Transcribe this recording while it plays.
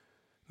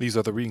These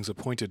are the readings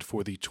appointed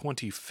for the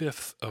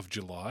 25th of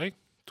July,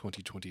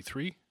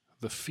 2023,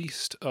 the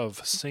Feast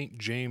of St.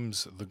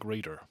 James the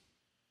Greater.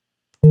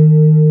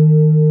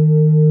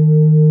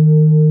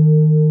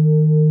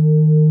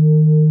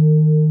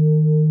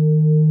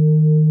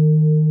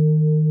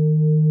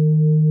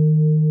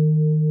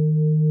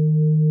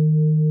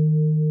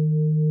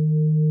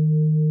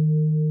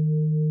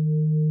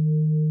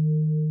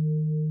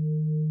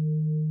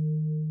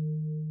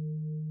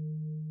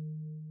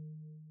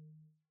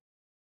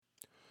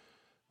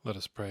 Let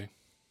us pray.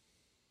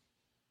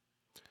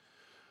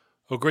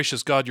 O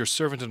gracious God, your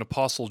servant and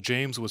apostle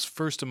James was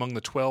first among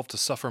the 12 to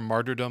suffer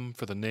martyrdom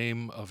for the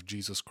name of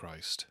Jesus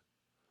Christ.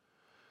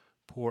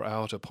 Pour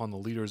out upon the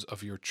leaders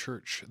of your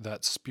church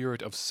that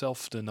spirit of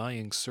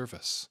self-denying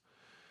service,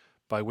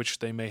 by which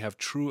they may have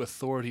true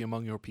authority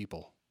among your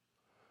people.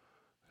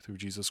 Through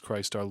Jesus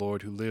Christ our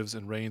Lord, who lives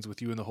and reigns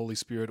with you in the Holy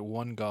Spirit,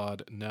 one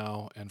God,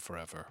 now and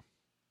forever.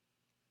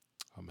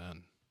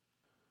 Amen.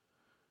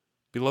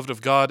 Beloved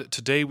of God,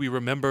 today we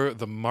remember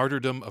the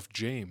martyrdom of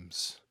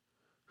James,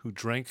 who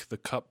drank the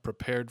cup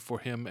prepared for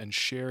him and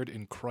shared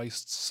in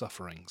Christ's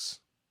sufferings.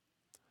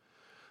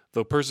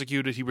 Though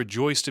persecuted, he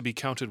rejoiced to be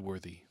counted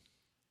worthy.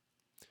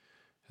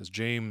 As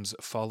James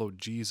followed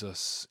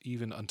Jesus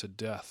even unto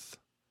death,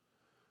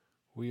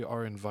 we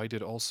are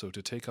invited also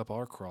to take up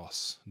our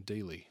cross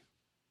daily.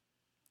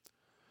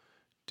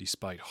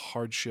 Despite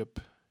hardship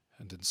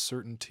and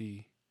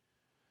uncertainty,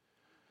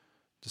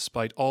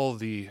 despite all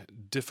the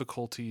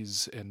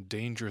difficulties and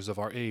dangers of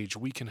our age,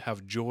 we can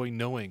have joy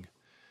knowing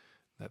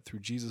that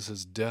through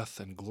Jesus' death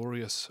and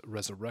glorious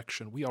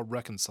resurrection, we are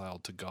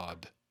reconciled to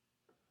God.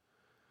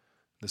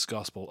 This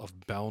gospel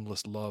of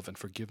boundless love and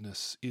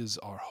forgiveness is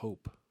our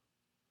hope.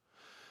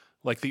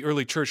 Like the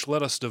early church,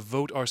 let us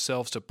devote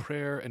ourselves to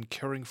prayer and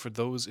caring for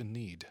those in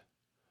need,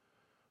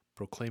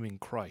 proclaiming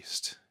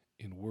Christ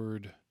in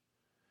word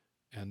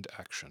and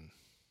action.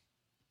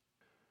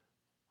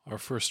 Our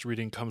first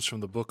reading comes from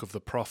the book of the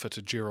prophet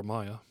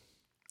Jeremiah.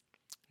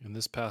 In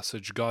this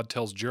passage, God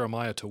tells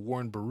Jeremiah to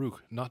warn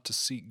Baruch not to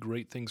seek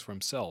great things for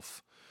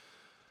himself,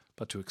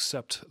 but to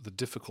accept the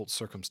difficult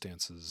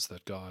circumstances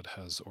that God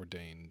has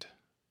ordained.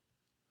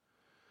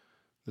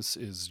 This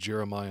is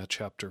Jeremiah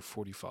chapter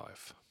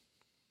 45.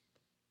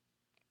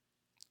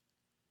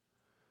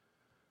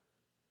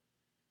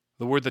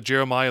 The word that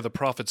Jeremiah the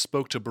prophet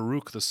spoke to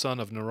Baruch the son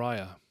of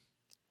Neriah,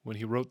 when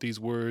he wrote these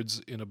words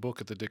in a book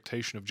at the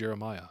dictation of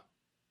Jeremiah,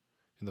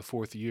 in the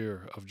 4th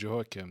year of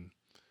Jehoiakim,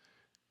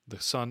 the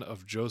son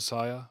of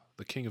Josiah,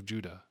 the king of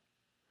Judah.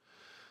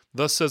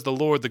 Thus says the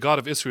Lord, the God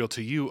of Israel,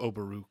 to you, O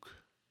Baruch.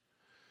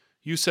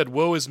 You said,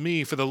 Woe is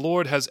me, for the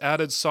Lord has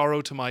added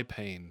sorrow to my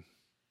pain.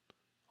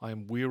 I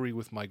am weary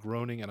with my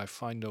groaning, and I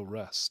find no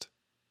rest.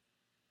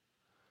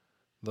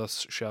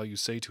 Thus shall you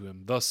say to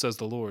him, Thus says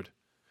the Lord,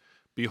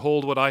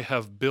 Behold, what I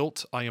have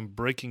built I am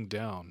breaking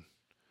down,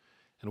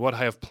 and what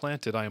I have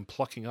planted I am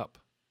plucking up,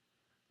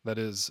 that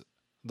is,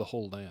 the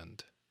whole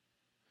land.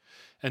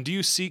 And do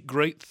you seek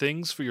great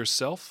things for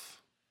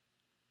yourself?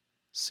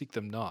 Seek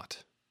them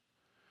not.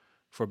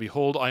 For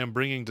behold, I am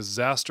bringing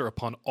disaster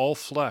upon all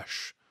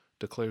flesh,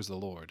 declares the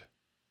Lord.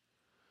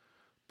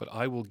 But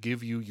I will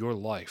give you your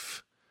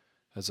life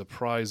as a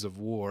prize of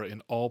war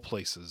in all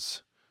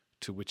places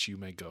to which you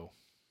may go.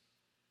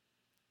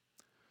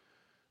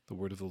 The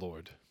word of the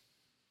Lord.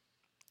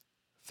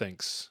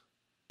 Thanks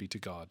be to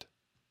God.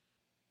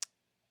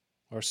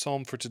 Our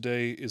psalm for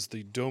today is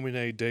the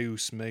Domine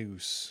Deus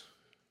meus,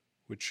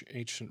 which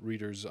ancient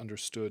readers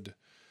understood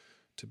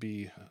to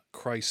be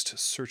Christ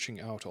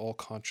searching out all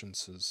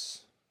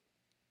consciences.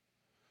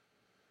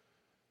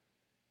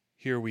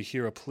 Here we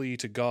hear a plea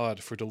to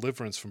God for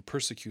deliverance from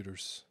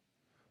persecutors.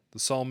 The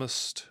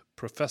psalmist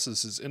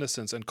professes his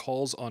innocence and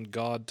calls on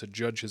God to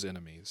judge his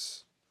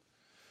enemies.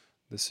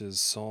 This is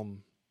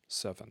Psalm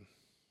 7.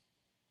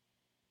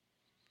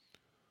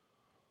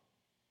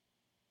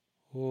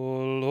 O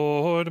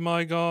Lord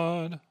my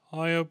God,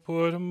 I have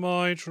put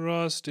my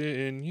trust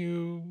in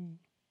you.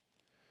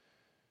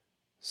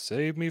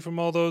 Save me from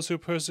all those who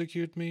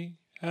persecute me,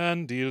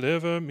 and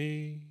deliver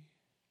me,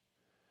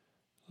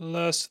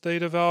 lest they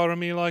devour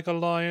me like a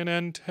lion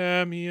and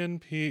tear me in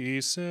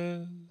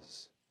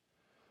pieces,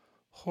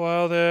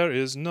 while there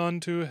is none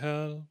to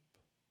help.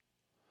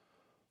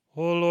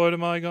 O Lord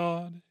my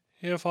God,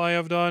 if I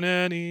have done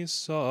any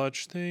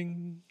such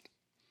thing,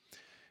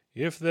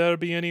 if there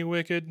be any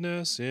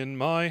wickedness in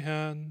my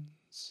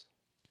hands,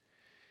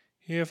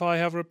 if I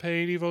have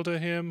repaid evil to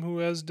him who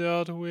has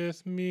dealt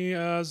with me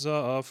as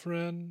a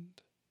friend,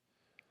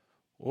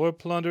 or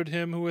plundered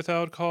him who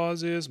without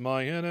cause is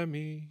my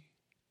enemy,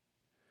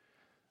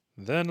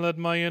 then let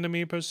my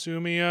enemy pursue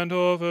me and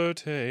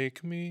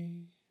overtake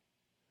me.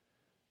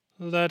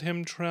 Let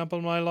him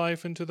trample my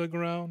life into the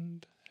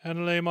ground,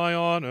 and lay my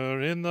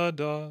honor in the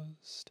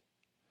dust.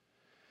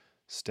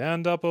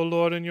 Stand up, O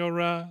Lord, in your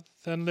wrath,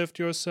 and lift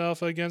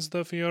yourself against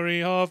the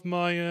fury of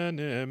my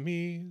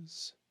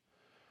enemies.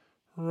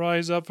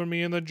 Rise up for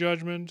me in the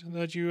judgment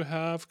that you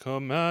have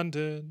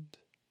commanded.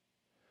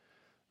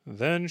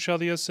 Then shall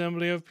the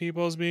assembly of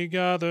peoples be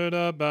gathered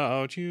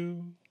about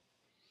you.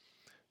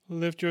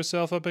 Lift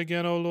yourself up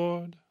again, O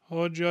Lord,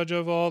 O Judge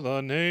of all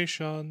the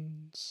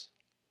nations.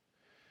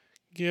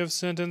 Give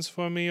sentence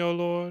for me, O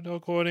Lord,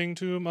 according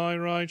to my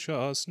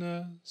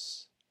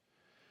righteousness,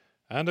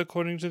 and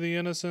according to the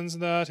innocence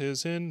that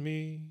is in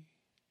me.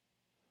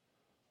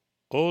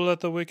 O let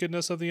the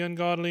wickedness of the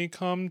ungodly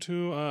come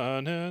to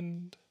an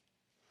end,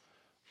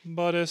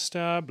 but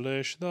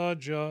establish the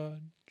judge.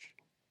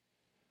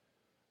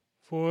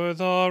 For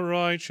the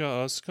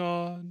righteous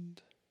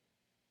God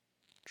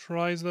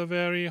tries the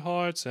very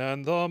hearts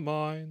and the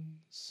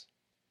minds.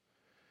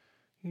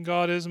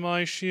 God is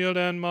my shield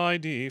and my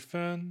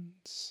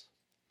defense.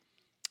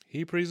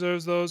 He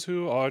preserves those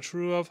who are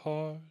true of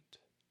heart.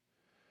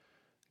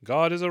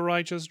 God is a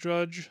righteous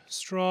judge,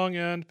 strong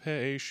and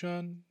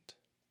patient.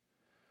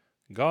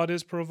 God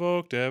is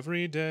provoked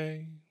every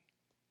day.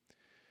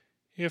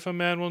 If a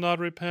man will not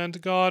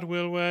repent, God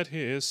will whet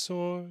his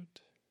sword.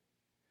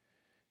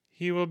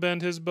 He will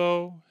bend his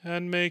bow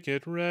and make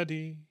it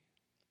ready.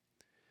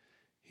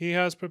 He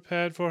has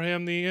prepared for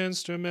him the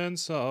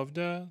instruments of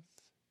death.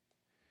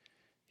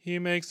 He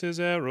makes his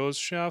arrows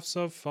shafts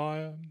of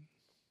fire.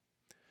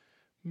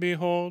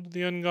 Behold,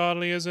 the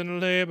ungodly is in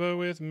labor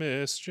with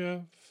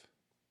mischief.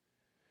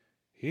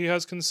 He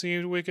has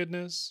conceived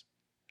wickedness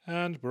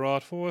and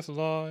brought forth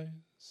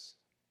lies.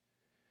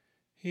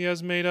 He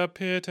has made a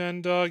pit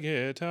and dug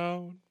it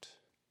out,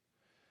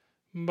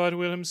 but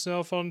will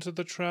himself fall into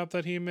the trap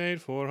that he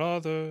made for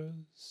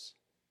others.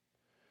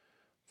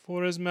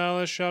 For his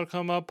malice shall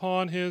come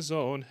upon his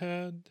own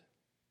head,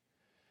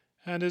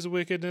 and his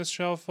wickedness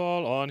shall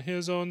fall on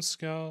his own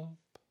scalp.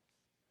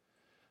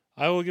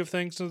 I will give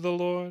thanks to the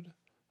Lord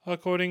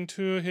according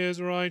to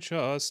his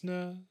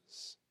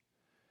righteousness,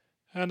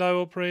 and I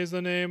will praise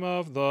the name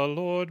of the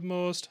Lord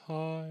Most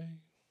High.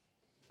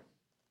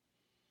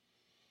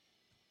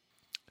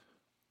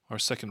 Our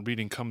second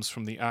reading comes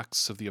from the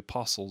Acts of the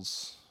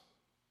Apostles.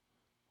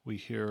 We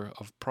hear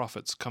of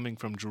prophets coming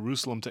from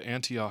Jerusalem to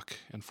Antioch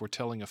and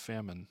foretelling a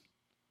famine.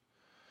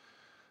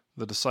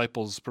 The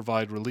disciples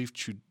provide relief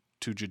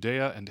to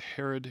Judea, and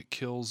Herod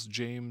kills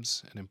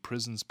James and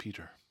imprisons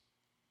Peter.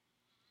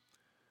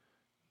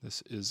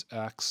 This is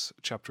Acts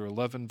chapter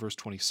 11, verse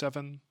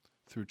 27,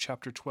 through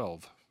chapter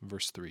 12,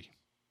 verse 3.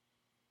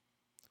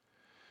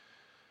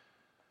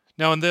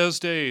 Now in those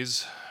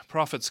days,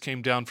 prophets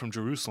came down from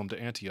Jerusalem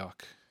to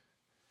Antioch,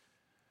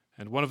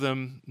 and one of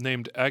them,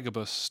 named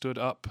Agabus, stood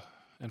up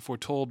and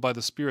foretold by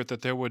the Spirit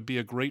that there would be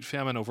a great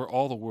famine over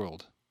all the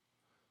world.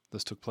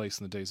 This took place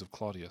in the days of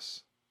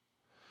Claudius.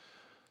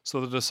 So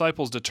the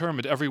disciples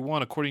determined, every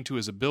one according to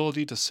his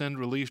ability, to send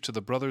relief to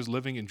the brothers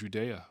living in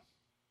Judea.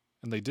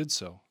 And they did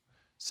so,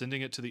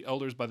 sending it to the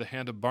elders by the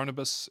hand of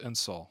Barnabas and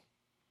Saul.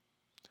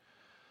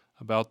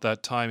 About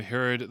that time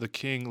Herod the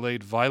king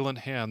laid violent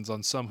hands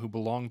on some who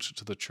belonged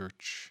to the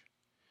church.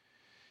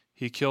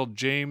 He killed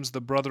James, the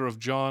brother of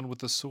John, with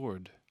the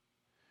sword.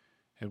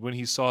 And when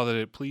he saw that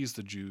it pleased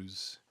the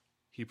Jews,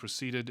 he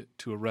proceeded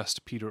to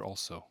arrest Peter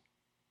also.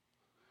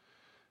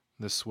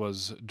 This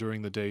was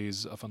during the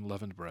days of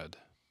unleavened bread.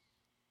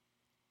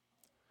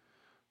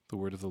 The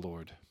word of the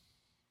Lord.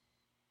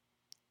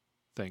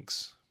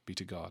 Thanks be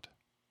to God.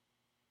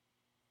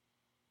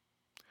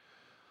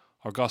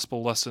 Our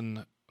gospel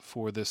lesson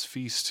for this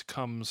feast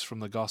comes from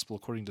the gospel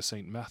according to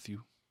St.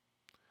 Matthew.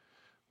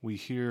 We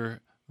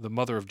hear the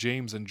mother of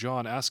James and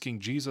John asking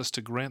Jesus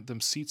to grant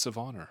them seats of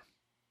honor.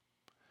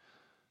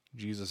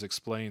 Jesus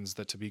explains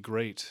that to be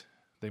great,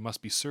 they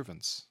must be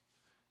servants,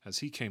 as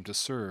he came to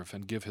serve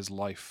and give his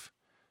life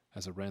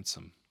as a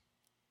ransom.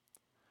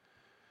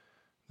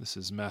 This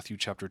is Matthew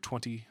chapter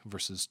 20,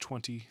 verses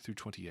 20 through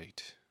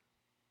 28.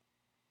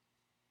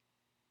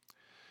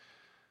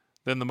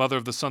 Then the mother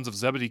of the sons of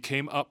Zebedee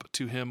came up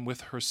to him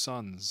with her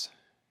sons,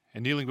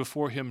 and kneeling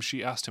before him,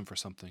 she asked him for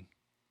something.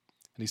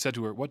 And he said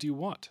to her, "What do you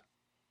want?"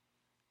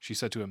 She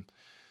said to him,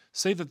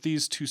 "Say that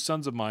these 2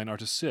 sons of mine are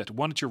to sit,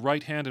 one at your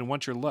right hand and one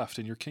at your left,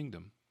 in your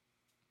kingdom."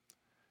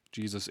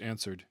 Jesus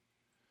answered,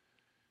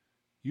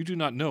 "You do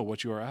not know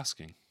what you are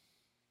asking.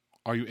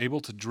 Are you able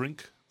to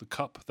drink the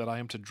cup that I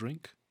am to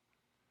drink?"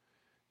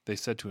 They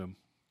said to him,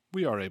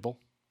 "We are able."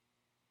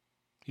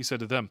 He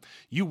said to them,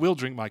 "You will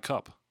drink my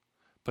cup,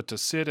 but to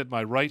sit at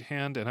my right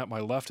hand and at my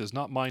left is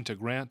not mine to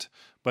grant,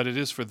 but it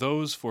is for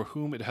those for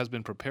whom it has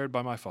been prepared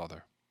by my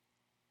Father."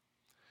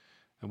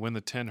 And when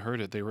the 10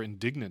 heard it, they were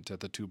indignant at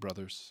the 2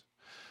 brothers.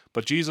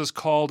 But Jesus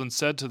called and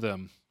said to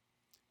them,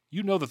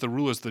 "You know that the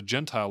rulers of the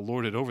Gentile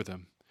lord it over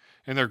them,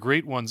 and their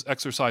great ones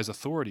exercise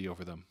authority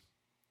over them.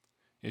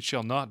 It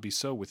shall not be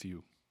so with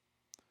you.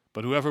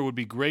 But whoever would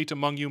be great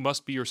among you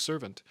must be your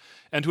servant,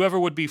 and whoever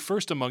would be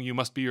first among you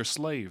must be your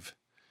slave,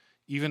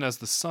 even as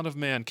the Son of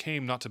Man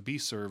came not to be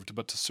served,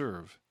 but to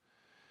serve,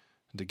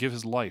 and to give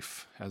his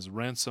life as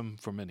ransom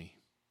for many."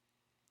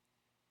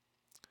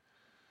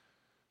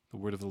 The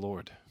word of the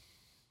Lord.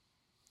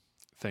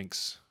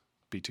 Thanks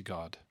be to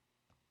God.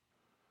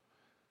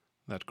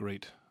 That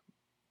great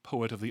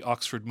poet of the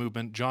Oxford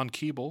movement, John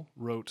Keble,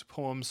 wrote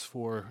poems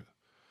for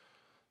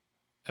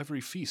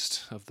every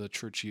feast of the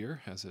church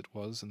year, as it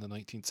was in the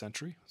 19th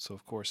century. So,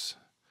 of course,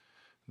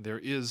 there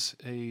is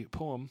a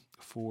poem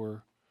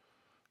for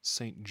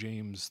St.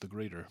 James the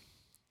Greater.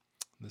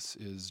 This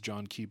is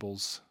John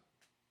Keeble's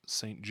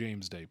St.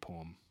 James Day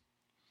poem.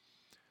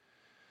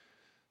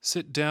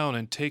 Sit down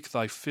and take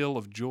thy fill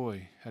of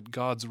joy at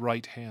God's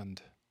right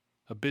hand,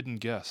 a bidden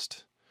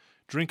guest.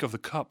 Drink of the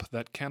cup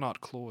that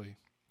cannot cloy.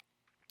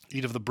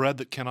 Eat of the bread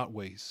that cannot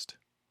waste.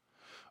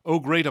 O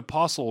great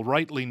apostle,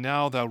 rightly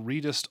now thou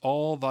readest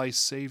all thy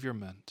Saviour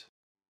meant.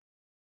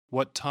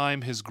 What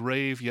time his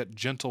grave yet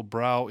gentle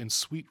brow in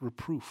sweet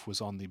reproof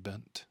was on thee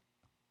bent.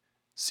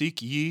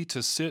 Seek ye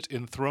to sit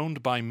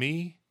enthroned by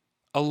me?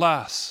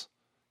 Alas!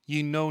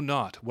 Ye know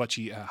not what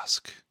ye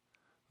ask.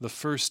 The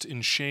first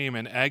in shame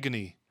and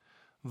agony,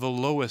 the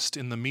lowest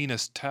in the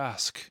meanest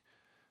task.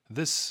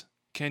 This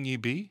can ye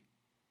be?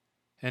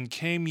 And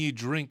came ye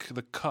drink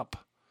the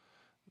cup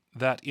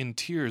that in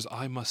tears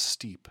I must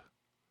steep,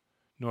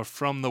 nor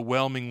from the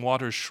whelming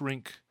waters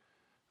shrink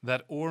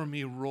that o'er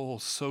me roll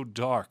so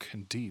dark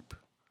and deep?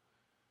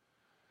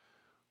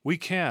 We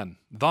can,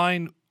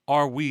 thine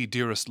are we,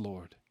 dearest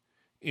Lord,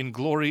 in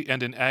glory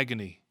and in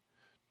agony,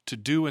 to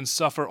do and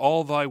suffer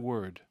all thy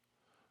word,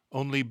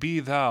 only be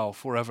thou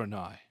forever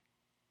nigh.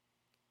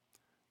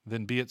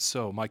 Then be it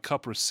so, my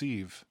cup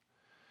receive,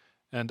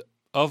 and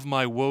of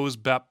my woes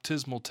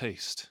baptismal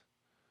taste,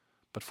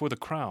 but for the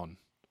crown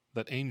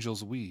that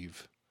angels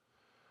weave,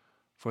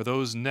 for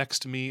those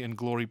next me in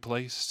glory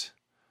placed,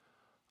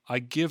 I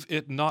give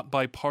it not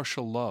by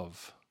partial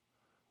love,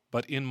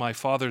 but in my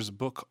Father's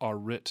book are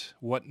writ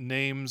what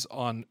names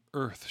on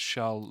earth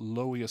shall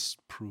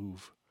lowliest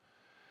prove,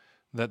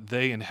 that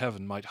they in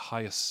heaven might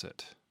highest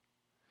sit.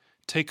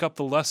 Take up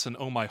the lesson,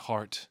 O my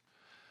heart,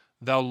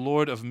 thou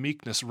Lord of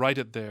meekness, write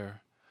it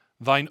there,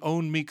 thine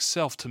own meek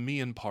self to me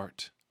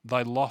impart,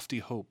 thy lofty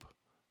hope,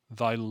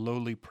 thy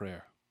lowly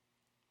prayer.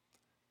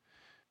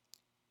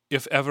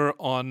 If ever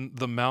on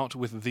the mount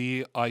with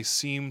thee I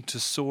seem to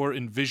soar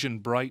in vision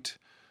bright,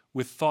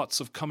 with thoughts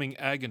of coming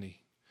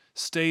agony,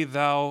 stay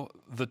thou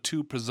the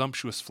too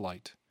presumptuous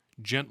flight,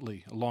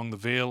 gently along the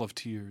vale of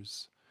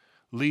tears.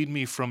 Lead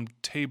me from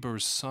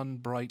Tabor's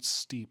sun-bright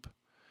steep.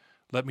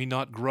 Let me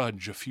not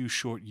grudge a few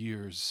short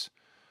years,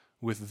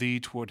 with thee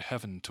toward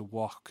heaven to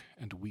walk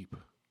and weep.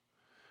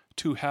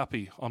 Too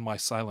happy on my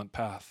silent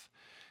path,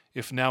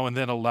 if now and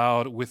then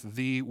allowed with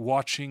thee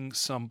watching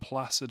some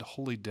placid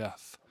holy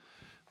death,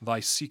 thy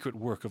secret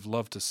work of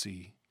love to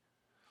see.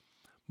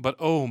 But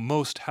oh,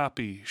 most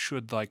happy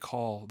should thy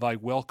call, thy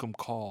welcome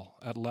call,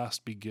 at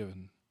last be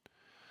given.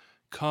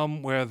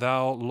 Come where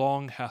thou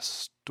long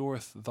hast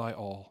storeth thy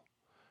all.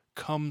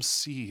 Come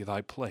see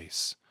thy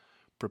place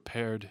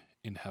prepared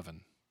in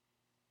heaven.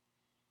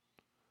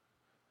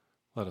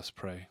 Let us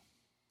pray.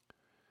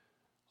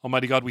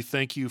 Almighty God, we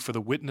thank you for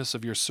the witness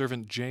of your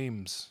servant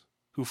James,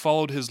 who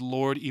followed his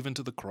Lord even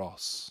to the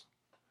cross.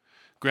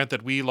 Grant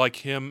that we, like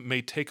him,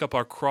 may take up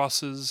our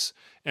crosses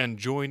and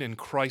join in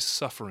Christ's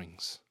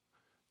sufferings,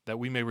 that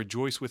we may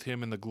rejoice with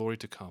him in the glory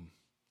to come.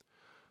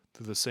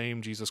 Through the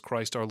same Jesus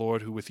Christ our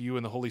Lord, who with you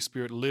and the Holy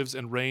Spirit lives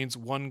and reigns,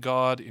 one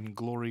God in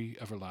glory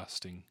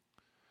everlasting.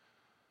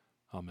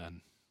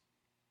 Amen.